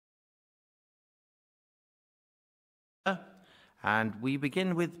And we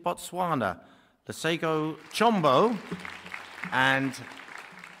begin with Botswana. Lesego Chombo. And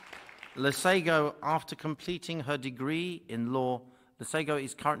Lesego, after completing her degree in law, Lesego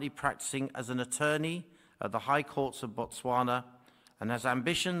is currently practicing as an attorney at the High Courts of Botswana and has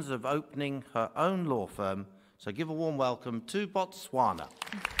ambitions of opening her own law firm. So give a warm welcome to Botswana.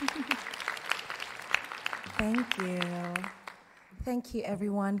 Thank you. Thank you,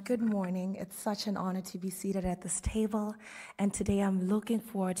 everyone. Good morning. It's such an honor to be seated at this table. And today I'm looking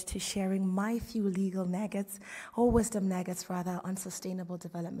forward to sharing my few legal nuggets, or wisdom nuggets rather, on sustainable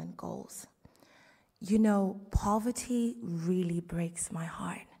development goals. You know, poverty really breaks my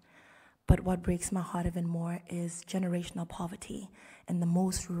heart. But what breaks my heart even more is generational poverty in the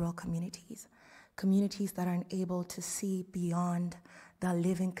most rural communities. Communities that aren't able to see beyond their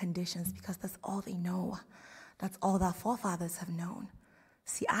living conditions because that's all they know. That's all their forefathers have known.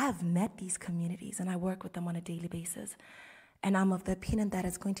 See, I have met these communities and I work with them on a daily basis. And I'm of the opinion that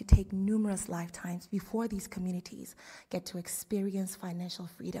it's going to take numerous lifetimes before these communities get to experience financial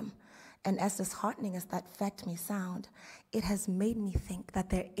freedom. And as disheartening as that fact may sound, it has made me think that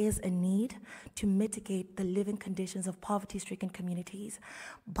there is a need to mitigate the living conditions of poverty-stricken communities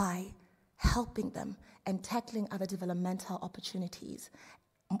by helping them and tackling other developmental opportunities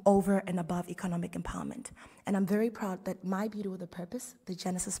over and above economic empowerment. And I'm very proud that My Beauty with a Purpose, the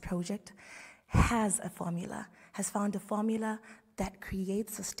Genesis Project, has found a formula that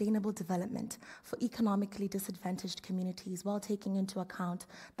creates sustainable development for economically disadvantaged communities while taking into account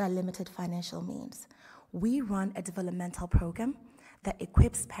their limited financial means. We run a developmental program that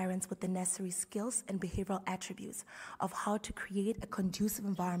equips parents with the necessary skills and behavioral attributes of how to create a conducive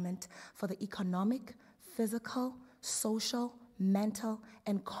environment for the economic, physical, social, mental,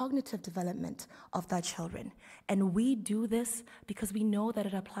 and cognitive development of their children. And we do this because we know that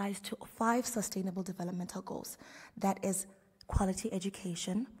it applies to 5 sustainable developmental goals. That is quality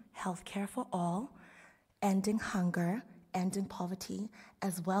education, healthcare for all, ending hunger, ending poverty,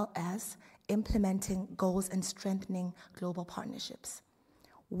 as well as implementing goals and strengthening global partnerships.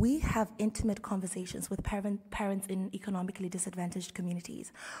 We have intimate conversations with parents in economically disadvantaged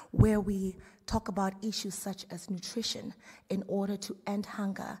communities where we talk about issues such as nutrition in order to end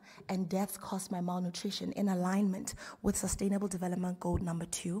hunger and deaths caused by malnutrition in alignment with Sustainable Development Goal number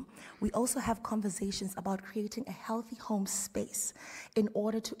 2. We also have conversations about creating a healthy home space in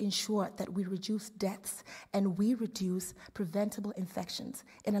order to ensure that we reduce deaths and we reduce preventable infections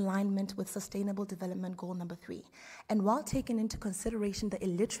in alignment with Sustainable Development Goal number 3. And while taking into consideration the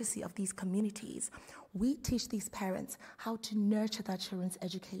illiteracy of these communities, we teach these parents how to nurture their children's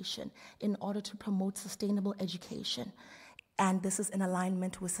education in order to promote sustainable education. And this is in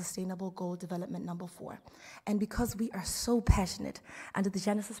alignment with Sustainable Goal Development number 4. And because we are so passionate, under the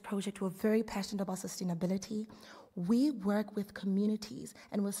Genesis Project, we're very passionate about sustainability, we work with communities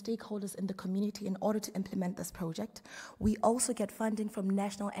and with stakeholders in the community in order to implement this project. We also get funding from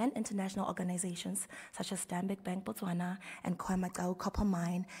national and international organizations such as Stanbic Bank Botswana and Khoemacau Copper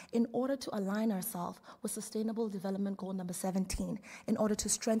Mine in order to align ourselves with Sustainable Development Goal number 17 in order to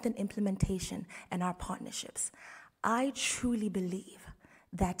strengthen implementation and our partnerships. I truly believe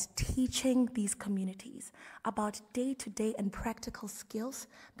that teaching these communities about day-to-day and practical skills,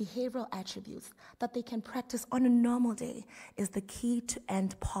 behavioral attributes that they can practice on a normal day is the key to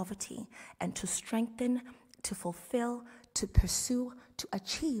end poverty and to strengthen, to fulfill, to pursue, to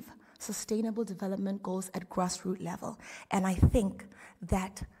achieve sustainable development goals at grassroots level. And I think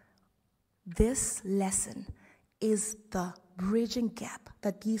that this lesson is the bridging gap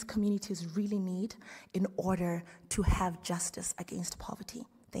that these communities really need in order to have justice against poverty.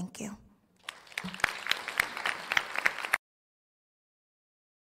 Thank you.